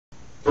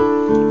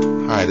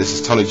Hi, this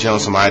is Tony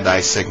Jones from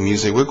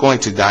IDissectMusic. We're going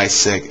to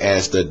dissect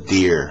as the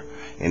deer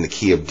in the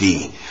key of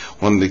D.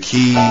 One of the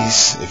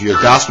keys, if you're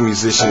a gospel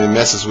musician, it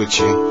messes with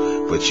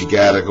you, but you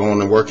gotta go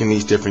on and work in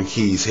these different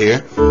keys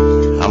here.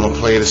 I'm gonna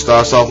play it. It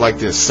starts off like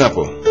this,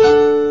 simple.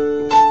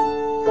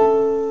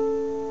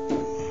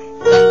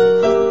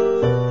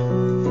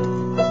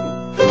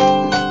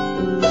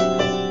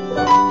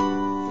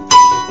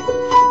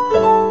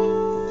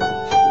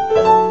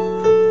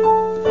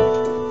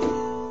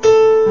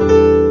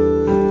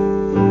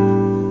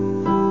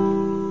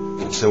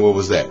 So what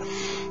was that?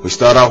 We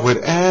start off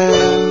with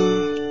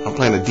and I'm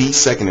playing a D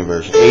second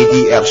inversion. A,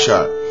 D, F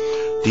sharp.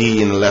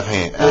 D in the left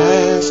hand.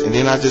 As, and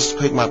then I just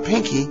pick my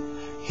pinky,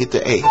 hit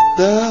the A.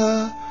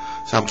 The.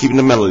 So I'm keeping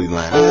the melody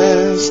line.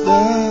 As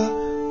the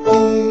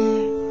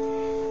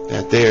deer.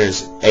 That there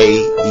is A,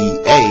 E,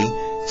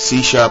 A,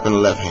 C sharp in the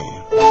left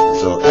hand.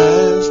 So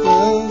as the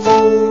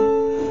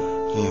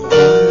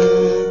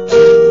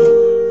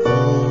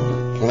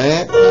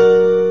plant.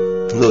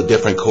 A little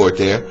different chord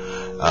there.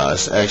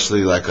 It's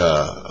actually like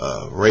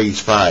a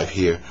raised 5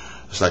 here.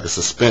 It's like a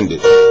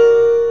suspended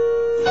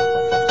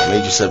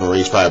major 7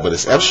 raised 5, but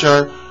it's F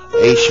sharp,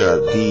 A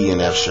sharp, D,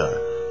 and F sharp.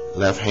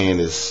 Left hand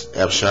is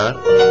F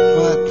sharp.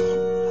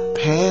 But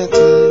panted.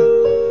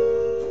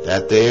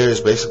 That there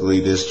is basically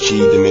this G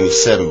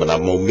diminished 7, but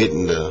I'm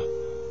omitting the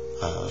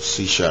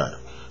C sharp.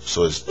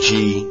 So it's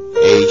G,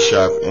 A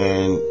sharp,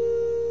 and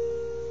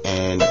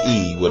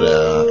E with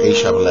a A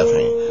sharp in left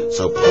hand.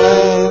 So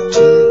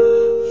planted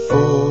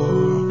for.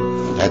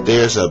 That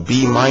there's a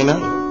B minor,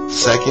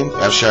 second,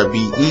 F sharp, B,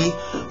 E.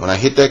 When I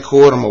hit that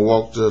chord, I'm going to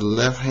walk to the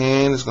left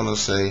hand. It's going to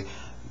say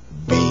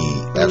B,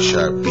 F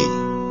sharp, B.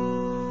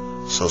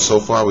 So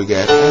far we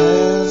got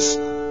S.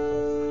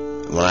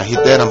 When I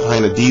hit that, I'm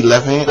playing a D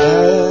left hand.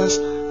 S,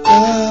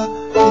 A,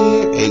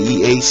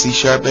 E, A, C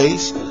sharp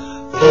bass.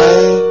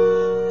 Play.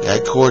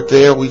 That chord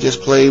there we just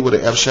played with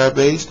an F sharp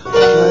bass.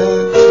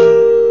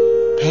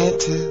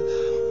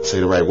 Panted. Say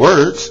the right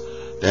words.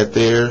 That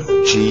there,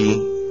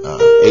 G,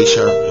 A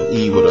sharp and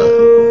E with a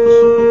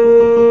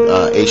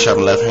A sharp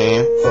in left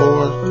hand.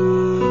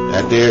 4.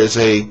 That there is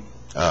a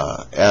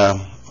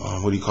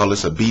what do you call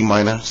this? A B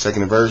minor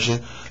second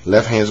inversion.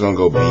 Left hand is gonna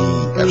go B,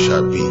 F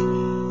sharp, B.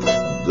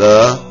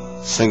 The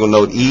single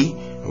note E,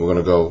 and we're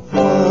gonna go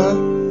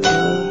 1, 2,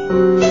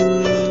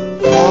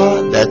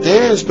 1. That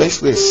there is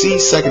basically a C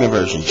second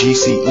inversion. G,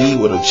 C, E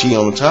with a G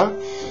on the top.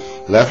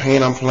 Left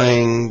hand I'm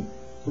playing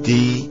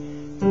D,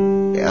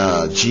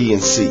 G,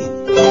 and C.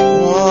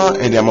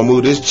 And then I'm going to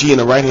move this G in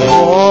the right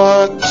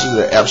hand to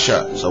the F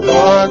sharp. So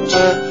 1, 2,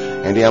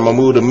 and then I'm going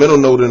to move the middle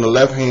note in the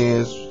left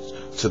hand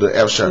to the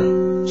F sharp.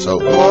 So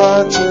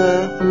 1, 2,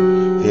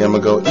 then I'm going to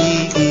go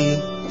E, E.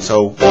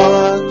 So 1,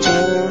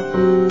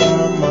 2,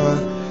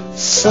 1,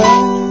 so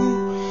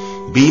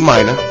B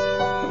minor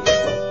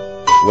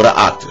with an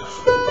octave.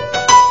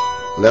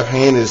 Left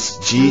hand is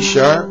G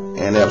sharp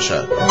and F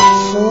sharp.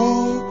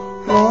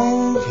 So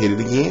long, hit it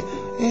again.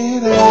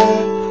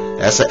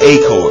 That's an A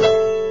chord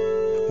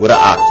with an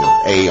octave,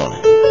 A on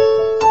it.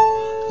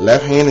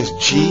 Left hand is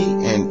G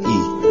and E.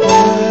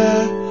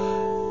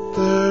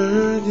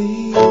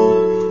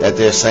 That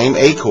there same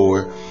A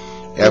chord,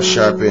 F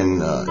sharp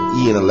and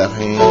E in the left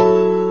hand.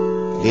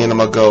 Then I'm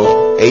gonna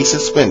go A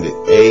suspended,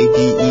 A,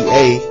 D, E,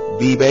 A,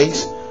 B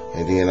bass,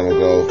 and then I'm gonna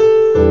go.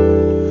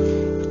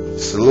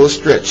 It's a little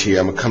stretch here.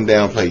 I'm gonna come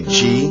down, play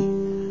G,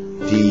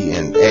 D,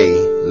 and A.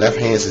 Left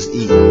hand is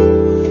E,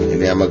 and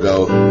then I'm gonna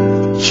go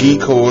G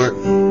chord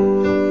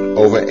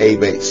over A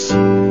bass.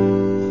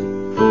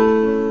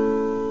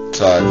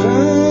 Sorry.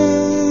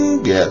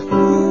 Yeah,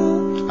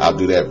 I'll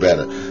do that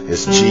better.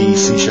 It's G,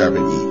 C sharp,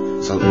 and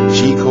E. So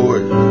G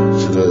chord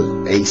to the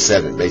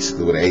A7,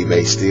 basically with an A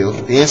bass still.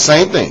 Then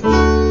same thing.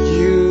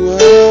 You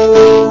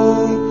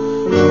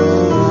alone.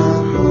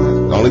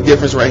 The only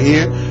difference right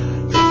here,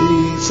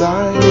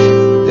 desire.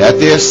 That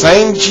there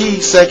same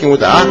G second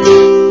with the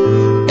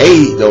octave.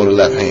 A on the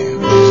left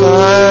hand.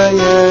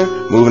 Desire.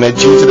 Moving that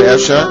G to the F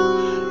sharp.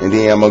 And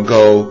then I'm going to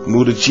go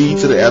move the G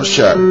to the F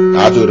sharp.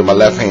 I'll do it in my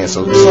left hand.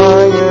 So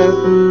desire.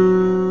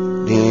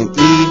 Then E, D,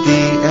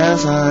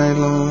 as I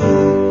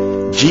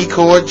long. G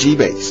chord, G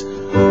bass.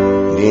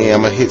 Then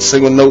I'm going to hit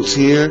single notes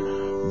here.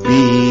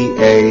 B,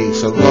 A,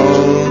 so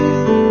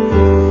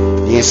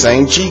long. Then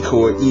same G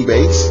chord, E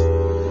bass.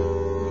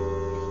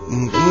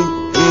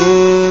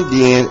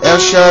 Then F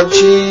sharp, G.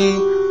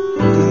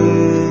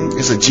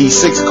 It's a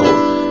G6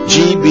 chord.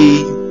 G,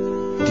 B,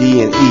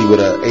 D, and E with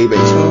a A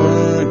bass.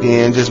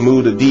 Then just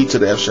move the D to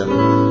the F sharp.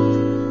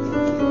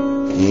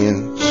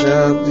 Then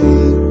sharp, D.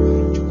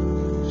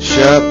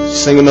 Sharp,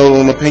 single note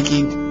on the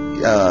pinky,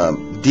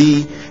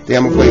 D. Then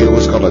I'm going to play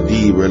what's called a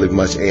D really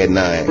much, add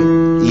 9.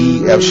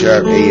 E, F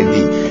sharp, A, and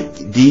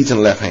D. D's in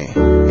the left hand.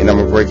 And I'm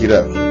going to break it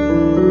up.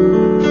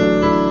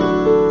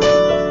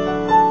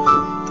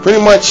 Pretty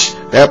much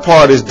that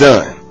part is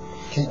done.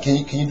 Can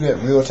you do that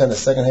real time, the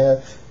second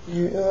half?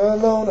 You are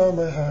alone on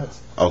my heart.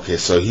 Okay,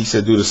 so he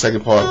said do the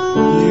second part.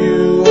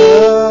 You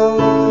are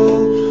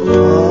alone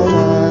on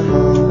my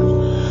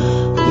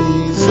heart.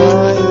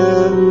 Desire.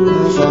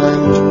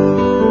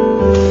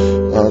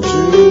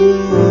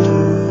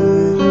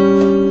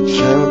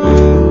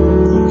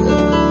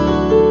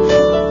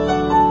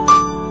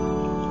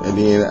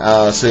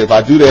 I said if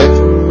I do that,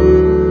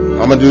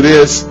 I'm gonna do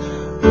this.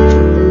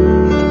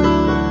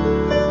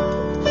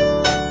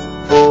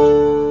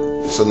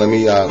 So let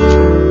me then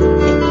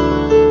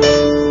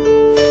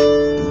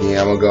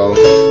I'm gonna go.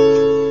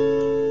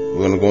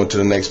 We're gonna go into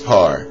the next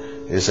part.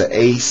 It's an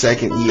A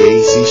second E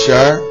A C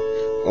sharp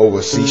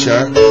over C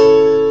sharp.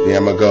 Then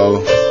I'm gonna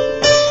go.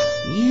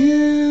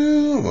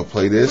 I'm gonna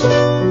play this.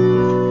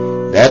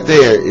 That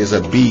there is a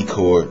B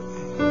chord.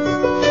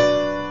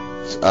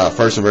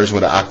 First inversion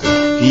with an octave.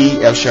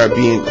 D, F sharp,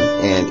 B,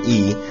 and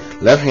E.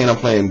 Left hand I'm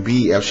playing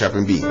B, F sharp,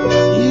 and B.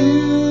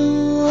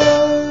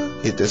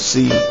 Hit the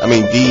C,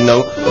 D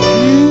note.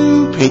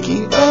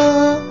 Pinky.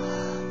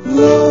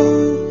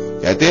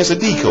 That there's a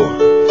D chord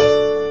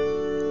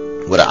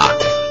with an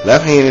octave.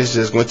 Left hand is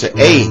just going to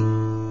A,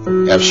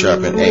 F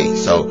sharp, and A.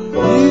 So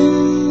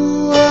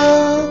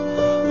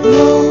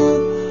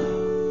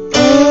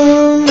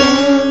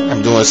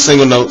I'm doing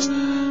single notes.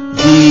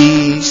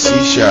 D, C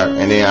sharp,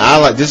 and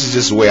then this is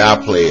just the way I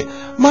play it.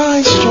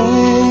 My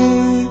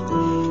strength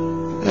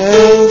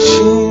and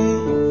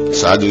strength.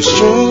 So I do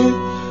string.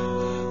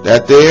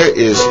 That there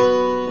is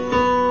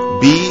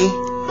B,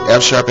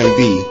 F sharp, and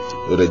B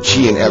with a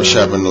G and F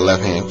sharp in the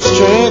left hand.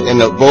 String, and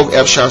both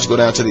F sharps go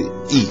down to the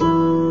E.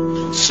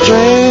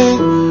 String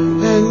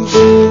and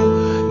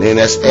string. Then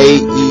that's A,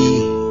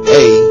 E,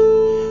 A.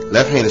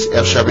 Left hand is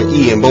F sharp and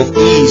E, and both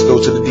E's go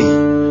to the D.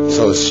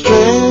 So it's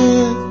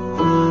string.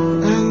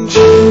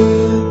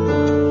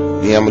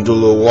 Then I'm gonna do a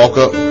little walk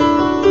up.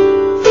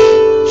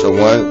 So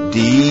 1 D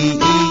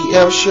E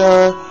F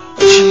sharp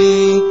G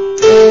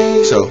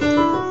A. So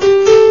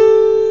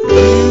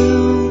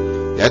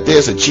that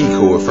there's a G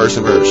chord, first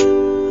inversion.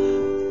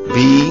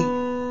 B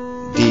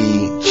D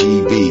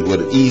G B with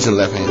the E's in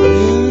left hand.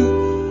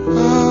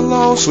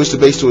 Long, switch the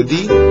bass to a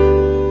D.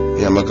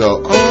 Then I'm gonna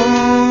go B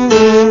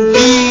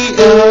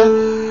L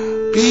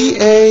B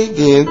A.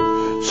 Then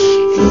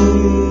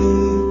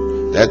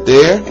that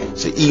there.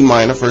 It's an E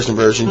minor, first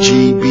inversion,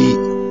 G, B,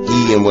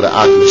 E, and with an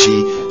octave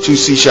G, 2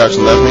 C sharps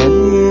in left hand.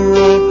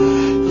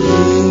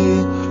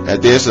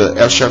 And there's a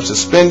F sharp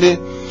suspended,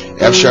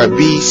 F sharp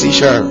B, C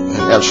sharp,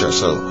 and F sharp.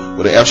 So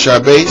with an F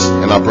sharp bass,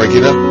 and I'll break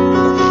it up.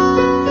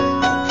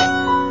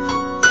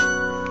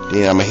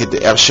 Then I'm gonna hit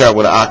the F sharp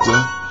with an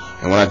octave,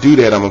 and when I do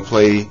that, I'm gonna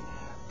play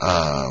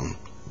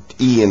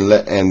E and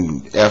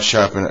F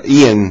sharp and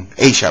E and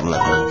A sharp in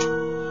left hand.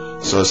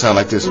 So it sounds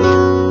like this.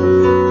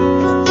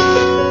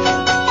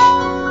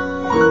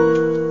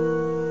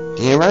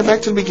 And right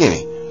back to the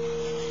beginning.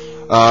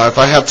 If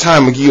I have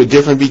time, I'm going to give you a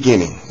different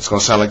beginning. It's going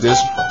to sound like this.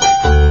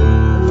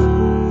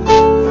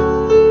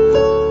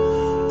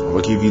 I'm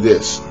going to give you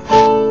this.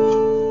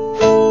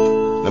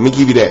 Let me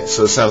give you that.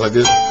 So it sounds like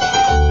this.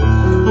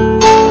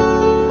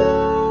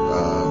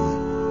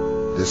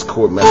 This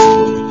chord messes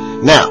with me.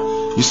 Now,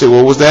 you say,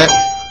 what was that?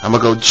 I'm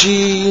going to go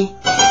G,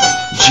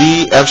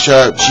 G, F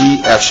sharp,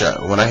 G, F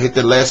sharp. When I hit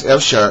the last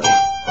F sharp,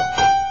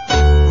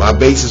 my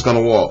bass is going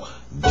to walk.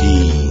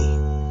 D,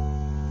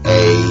 A,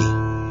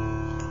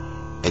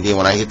 and then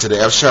when I hit to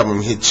the F sharp, I'm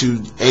going to hit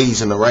 2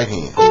 A's in the right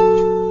hand.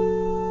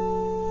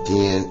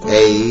 Then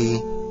A,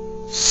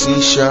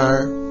 C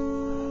sharp,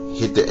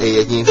 hit the A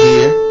again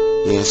here,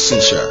 then C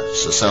sharp.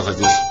 So it sounds like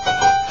this.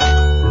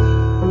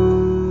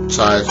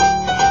 Sorry.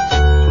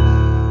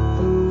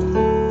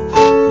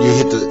 You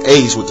hit the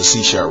A's with the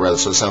C sharp rather,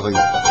 so it sounds like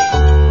that.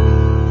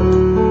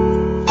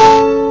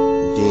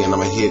 Then I'm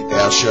going to hit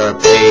F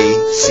sharp,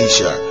 A, C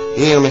sharp.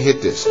 Then I'm going to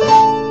hit this.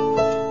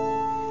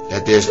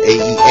 That there's A,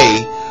 E,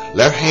 A.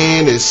 Left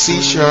hand is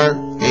C sharp, A,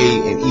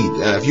 and E.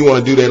 Now, if you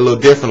want to do that a little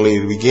differently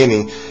in the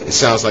beginning, it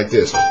sounds like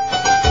this.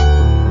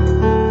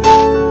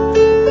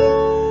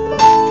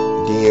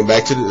 Then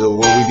back to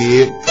what we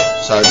did.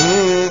 Sorry.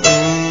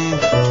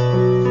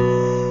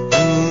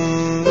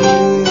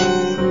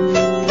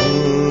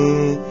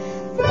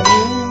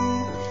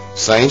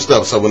 Same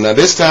stuff. So now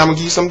this time I'm going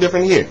to give you something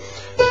different here.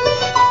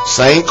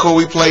 Same chord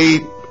we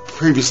played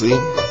previously.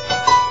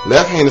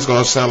 Left hand is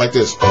going to sound like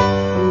this.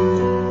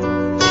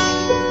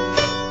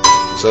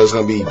 So it's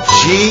going to be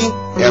G,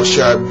 F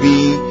sharp,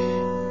 B,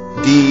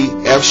 D,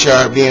 F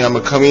sharp. Then I'm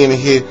going to come in and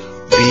hit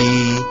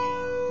B,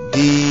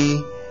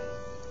 D,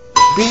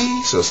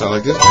 B. So it sounds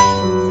like this.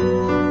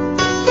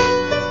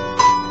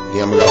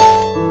 Then I'm going to go.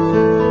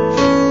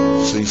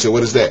 So you say,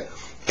 what is that?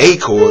 A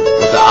chord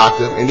with the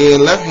octave. And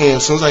then left hand,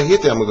 as soon as I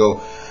hit that, I'm going to go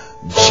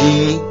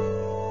G,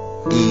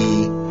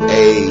 E,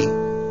 A,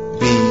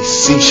 B,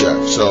 C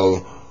sharp.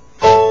 So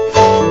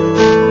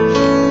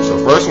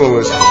first one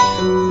was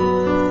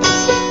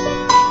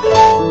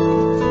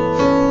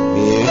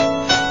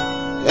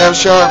F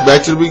sharp,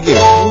 back to the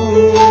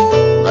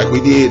beginning, like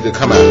we did to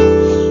come out.